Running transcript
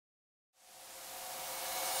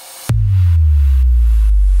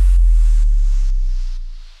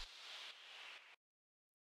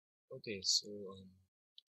Okay, so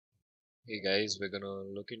hey guys, we're gonna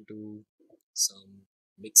look into some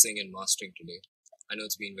mixing and mastering today. I know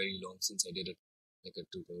it's been very long since I did it, like a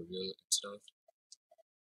tutorial and stuff,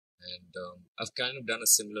 and I've kind of done a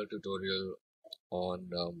similar tutorial on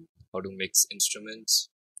how to mix instruments,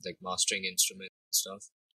 like mastering instruments and stuff,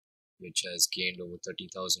 which has gained over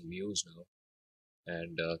 30,000 views now.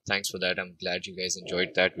 And thanks for that. I'm glad you guys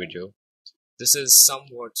enjoyed that video. This is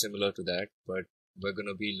somewhat similar to that, but we're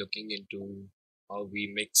gonna be looking into how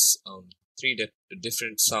we mix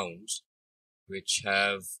different sounds which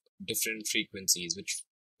have different frequencies, which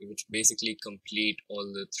basically complete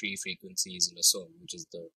all the three frequencies in a song, which is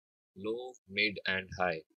the low, mid, and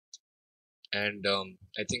high. And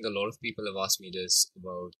I think a lot of people have asked me this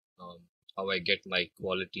about how I get my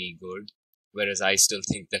quality good, whereas I still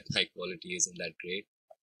think that my quality isn't that great.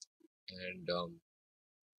 And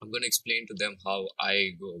I'm going to explain to them how I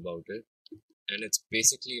go about it. And it's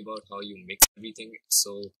basically about how you mix everything.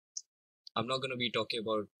 So I'm not going to be talking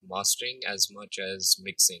about mastering as much as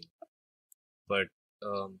mixing. But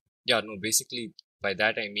yeah, no, basically by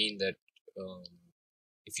that I mean that um,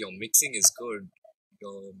 if your mixing is good,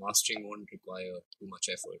 your mastering won't require too much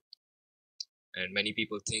effort. And many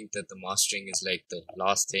people think that the mastering is like the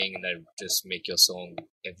last thing and that just make your song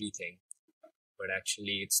everything. But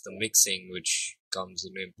actually, it's the mixing which comes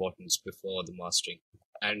in importance before the mastering.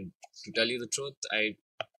 And to tell you the truth, I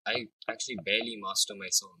actually barely master my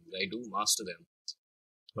songs. I do master them,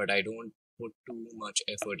 but I don't put too much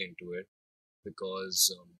effort into it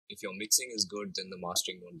because if your mixing is good, then the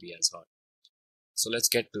mastering won't be as hard. So let's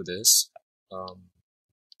get to this. Um,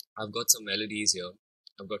 I've got some melodies here.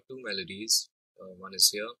 I've got two melodies. One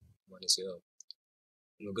is here, one is here.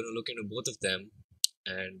 And we're going to look into both of them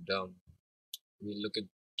and we'll look at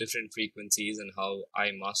different frequencies and how I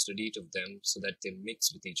mastered each of them so that they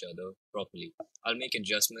mix with each other properly. I'll make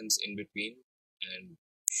adjustments in between and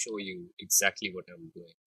show you exactly what I'm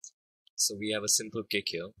doing. So we have a simple kick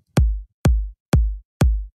here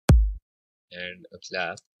and a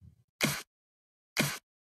clap,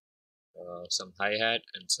 some hi-hat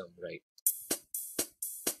and some right.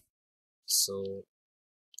 So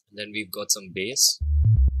then we've got some bass.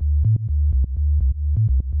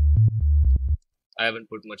 I haven't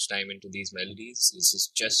put much time into these melodies. This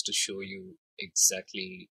is just to show you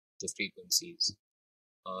exactly the frequencies.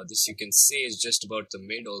 This you can say is just about the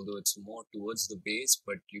mid, although it's more towards the bass,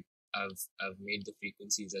 but I've made the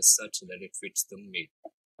frequencies as such so that it fits the mid.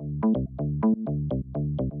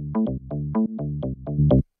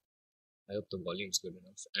 I hope the volume's good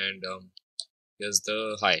enough. And here's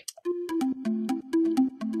the high.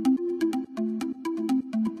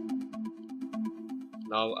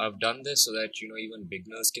 Now I've done this so that even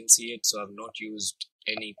beginners can see it. So I've not used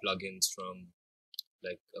any plugins from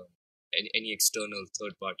like any external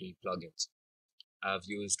third-party plugins. I've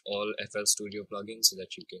used all FLStudio plugins so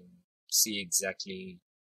that you can see exactly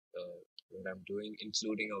what I'm doing,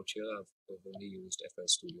 including out here. I've only used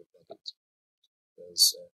FLStudio plugins.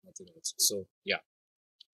 There's nothing else. So yeah.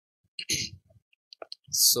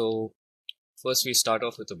 So first we start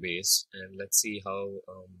off with the bass, and let's see how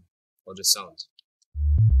this sounds.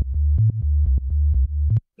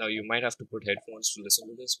 Now you might have to put headphones to listen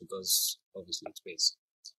to this because obviously it's bass.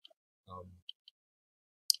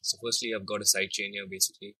 So firstly, I've got a sidechain here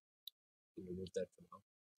basically. Remove that for now.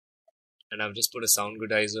 And I've just put a sound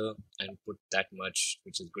goodizer and put that much,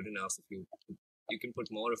 which is good enough. If you can put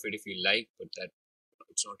more of it if you like, but that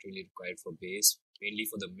it's not really required for bass. Mainly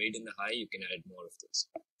for the mid and the high, you can add more of this.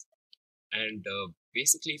 And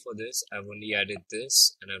basically for this, I've only added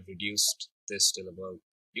this, and I've reduced this till about.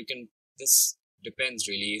 This depends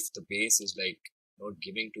really. If the bass is like not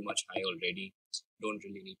giving too much high already, don't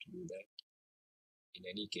really need to do that. In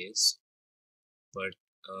any case, but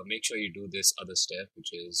make sure you do this other step,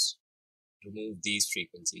 which is remove these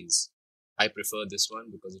frequencies. I prefer this one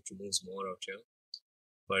because it removes more out here,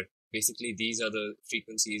 but basically these are the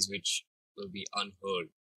frequencies which will be unheard,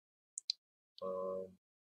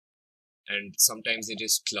 and sometimes they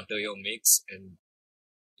just clutter your mix, and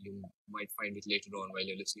you might find it later on while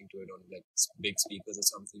you're listening to it on like big speakers or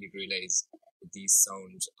something. You realize that these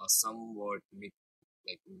sounds are somewhat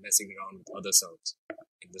like messing around with other sounds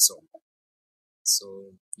in the song.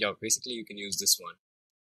 So yeah, basically you can use this one,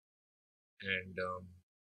 and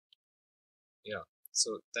yeah,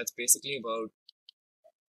 so that's basically about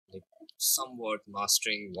like somewhat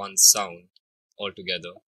mastering one sound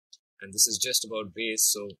altogether. And this is just about bass.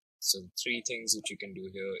 So three things which you can do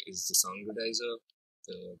here is the sound goodizer,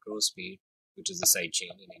 the grow speed, which is the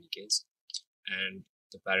sidechain in any case, and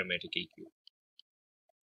the parametric EQ.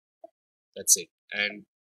 That's it. And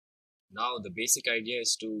Now the basic idea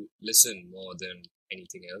is to listen more than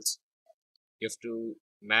anything else. You have to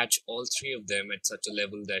match all three of them at such a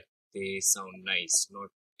level that they sound nice. Not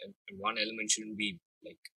and one element shouldn't be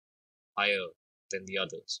like higher than the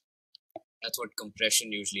others. That's what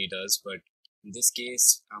compression usually does, but in this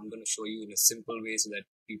case, I'm going to show you in a simple way so that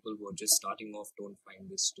people who are just starting off don't find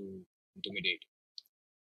this too intimidating.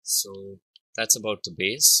 So that's about the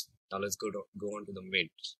bass. Now let's go on to the mid.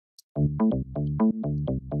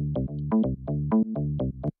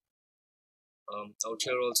 Out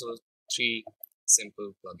here also three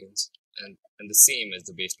simple plugins and the same as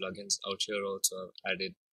the bass plugins. Out here also I've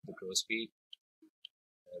added the grow speed,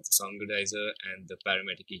 the sound goodizer, and the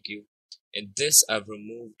parametric EQ. In this I've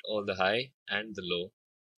removed all the high and the low,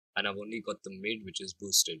 and I've only got the mid, which is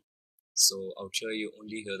boosted. So out here you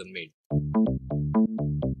only hear the mid.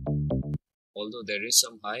 Although there is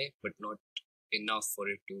some high, but not enough for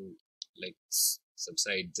it to like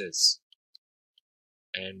subside this.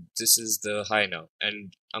 And this is the high now,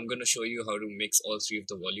 and I'm gonna show you how to mix all three of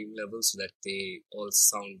the volume levels so that they all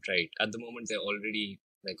sound right. At the moment they're already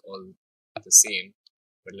like all the same,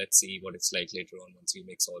 but let's see what it's like later on once we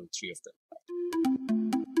mix all three of them.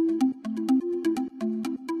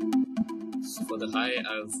 So for the high,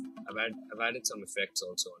 I've added some effects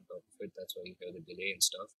also on top of it. That's why you hear the delay and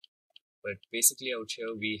stuff. But basically out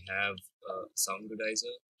here we have sound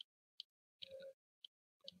goodizer,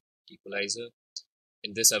 equalizer.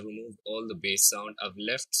 In this I've removed all the bass sound. I've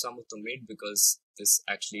left some of the mid because this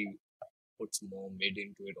actually puts more mid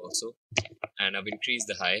into it also. And I've increased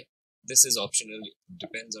the high. This is optional. It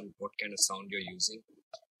depends on what kind of sound you're using.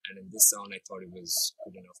 And in this sound I thought it was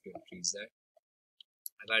good enough to increase that.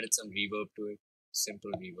 I've added some reverb to it, simple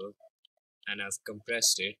reverb. And I've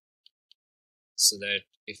compressed it so that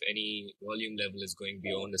if any volume level is going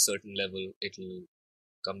beyond a certain level, it'll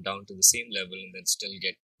come down to the same level and then still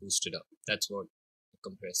get boosted up. That's what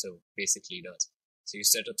compressor basically does. So you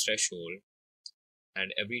set a threshold,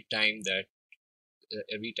 and every time the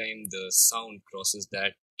sound crosses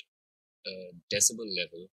that decibel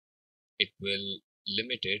level, it will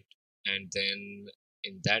limit it, and then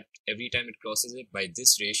in that every time it crosses it by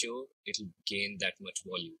this ratio, it'll gain that much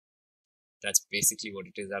volume. That's basically what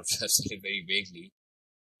it is. I've said it very vaguely,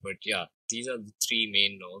 but yeah, these are the three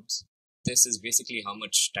main knobs. This is basically how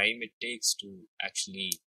much time it takes to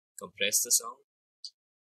actually compress the sound.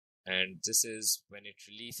 And this is when it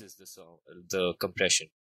releases the sound, the compression,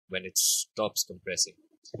 when it stops compressing.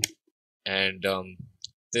 And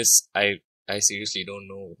this, I seriously don't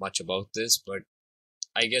know much about this, but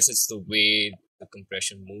I guess it's the way the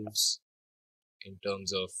compression moves in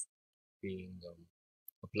terms of being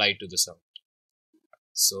applied to the sound.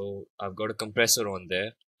 So I've got a compressor on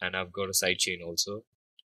there, and I've got a sidechain also.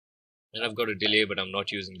 And I've got a delay, but I'm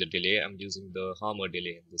not using the delay. I'm using the Hammer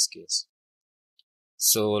delay in this case.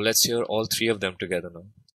 So let's hear all three of them together now.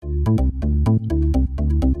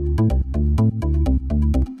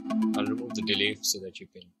 I'll remove the delay so that you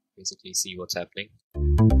can basically see what's happening.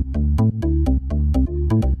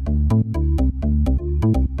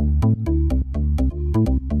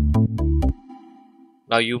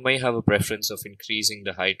 Now you may have a preference of increasing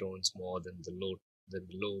the high tones more than the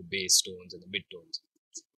low bass tones and the mid tones.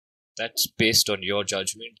 That's based on your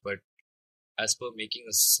judgment, but as per making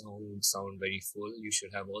a sound very full, you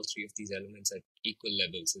should have all three of these elements at equal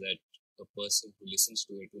levels so that a person who listens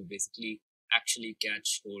to it will basically actually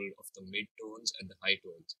catch hold of the mid tones and the high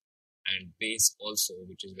tones, and bass also,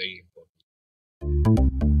 which is very important.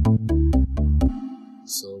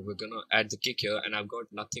 So we're gonna add the kick here, and I've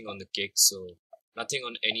got nothing on the kick, so nothing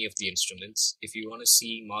on any of the instruments. If you want to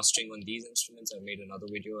see mastering on these instruments, I made another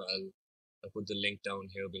video. I'll put the link down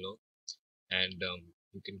here below, and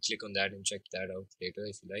you can click on that and check that out later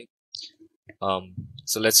if you like.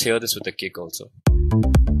 So let's hear this with the kick also.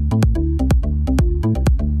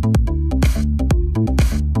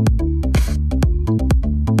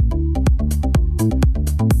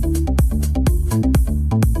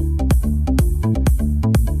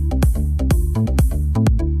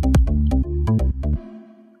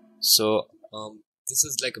 So this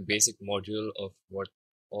is like a basic module of what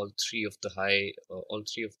all three of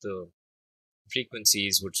the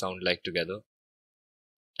frequencies would sound like together.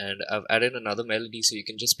 And I've added another melody so you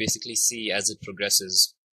can just basically see as it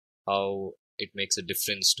progresses how it makes a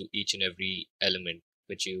difference to each and every element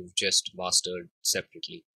which you've just mastered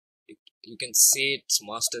separately. You can say it's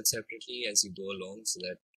mastered separately as you go along, so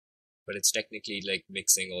that, but it's technically like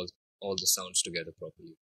mixing all the sounds together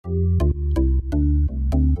properly.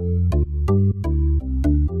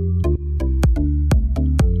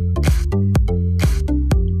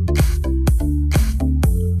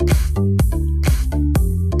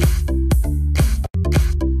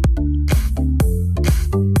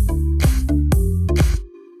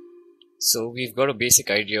 we've got a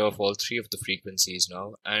basic idea of all three of the frequencies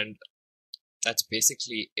now, and that's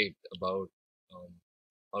basically it about um,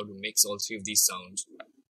 how to mix all three of these sounds.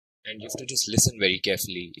 And you have to just listen very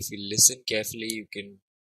carefully. If you listen carefully, you can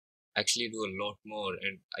actually do a lot more.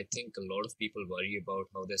 And I think a lot of people worry about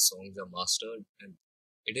how their songs are mastered, and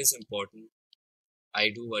it is important.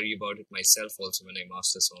 I do worry about it myself also when I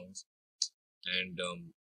master songs. And to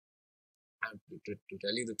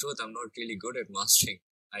tell you the truth, I'm not really good at mastering.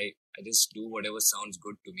 I just do whatever sounds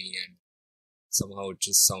good to me, and somehow it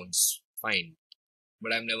just sounds fine.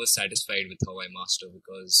 But I'm never satisfied with how I master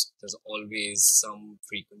because there's always some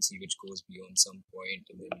frequency which goes beyond some point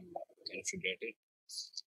and then you kind of regret it.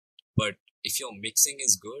 But if your mixing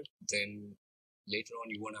is good, then later on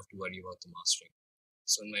you won't have to worry about the mastering.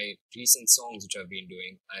 So in my recent songs which I've been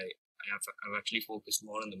doing, I've actually focused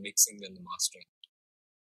more on the mixing than the mastering,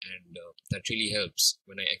 and that really helps.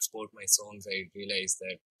 When I export my songs, I realize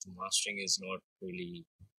that the mastering is not really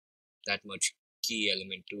that much key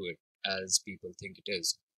element to it as people think it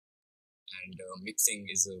is, and mixing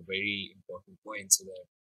is a very important point so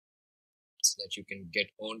that you can get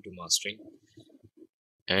on to mastering.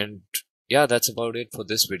 And yeah, that's about it for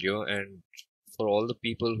this video. And for all the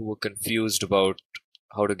people who were confused about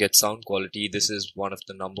how to get sound quality, this is one of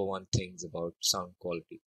the number one things about sound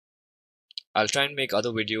quality. I'll try and make other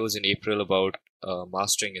videos in April about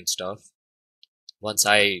mastering and stuff. Once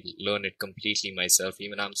I learn it completely myself,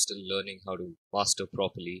 even I'm still learning how to master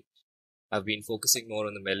properly. I've been focusing more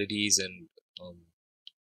on the melodies and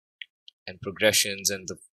progressions and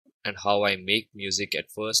how I make music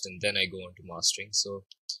at first, and then I go on to mastering. So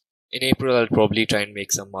in April, I'll probably try and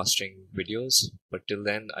make some mastering videos. But till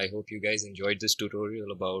then, I hope you guys enjoyed this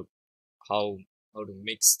tutorial about how to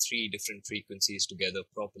mix three different frequencies together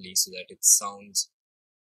properly so that it sounds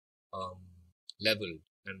um, level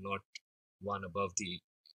and not one above the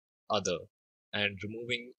other, and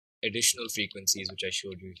removing additional frequencies which I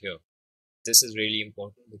showed you here. This is really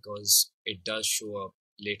important because it does show up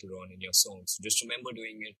later on in your song. So just remember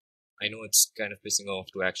doing it. I know it's kind of pissing off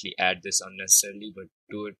to actually add this unnecessarily, but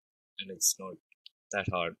do it, and it's not that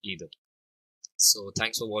hard either. So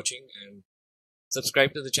thanks for watching, and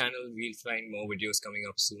subscribe to the channel. We'll find more videos coming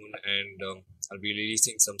up soon, and I'll be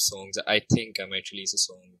releasing some songs. I think I might release a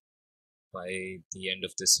song by the end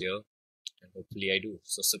of this year, and hopefully I do.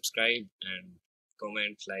 So subscribe and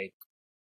comment, like,